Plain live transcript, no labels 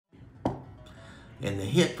In the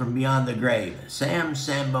hit from beyond the grave, Sam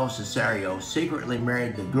Sambo Cesario secretly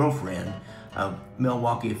married the girlfriend of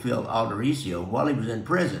Milwaukee Phil while he was in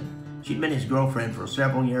prison. She'd been his girlfriend for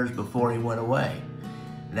several years before he went away.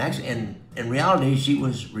 And actually, in reality, she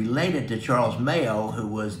was related to Charles Mayo, who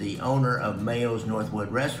was the owner of Mayo's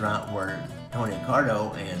Northwood restaurant, where Tony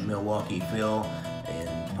Accardo and Milwaukee Phil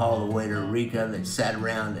and Paul the waiter Rica that sat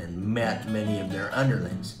around and met many of their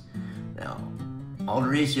underlings. Now,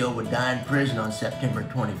 Aldericio would die in prison on September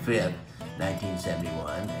 25th,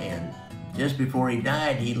 1971, and just before he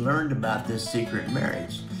died, he learned about this secret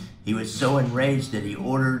marriage. He was so enraged that he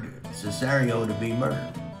ordered Cesario to be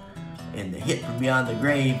murdered. In the hit from beyond the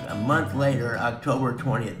grave, a month later, October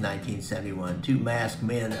 20th, 1971, two masked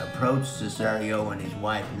men approached Cesario and his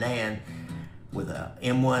wife Nan with a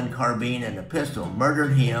M1 carbine and a pistol,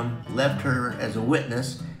 murdered him, left her as a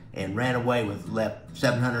witness, and ran away with left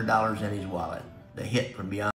 $700 in his wallet. The hit from beyond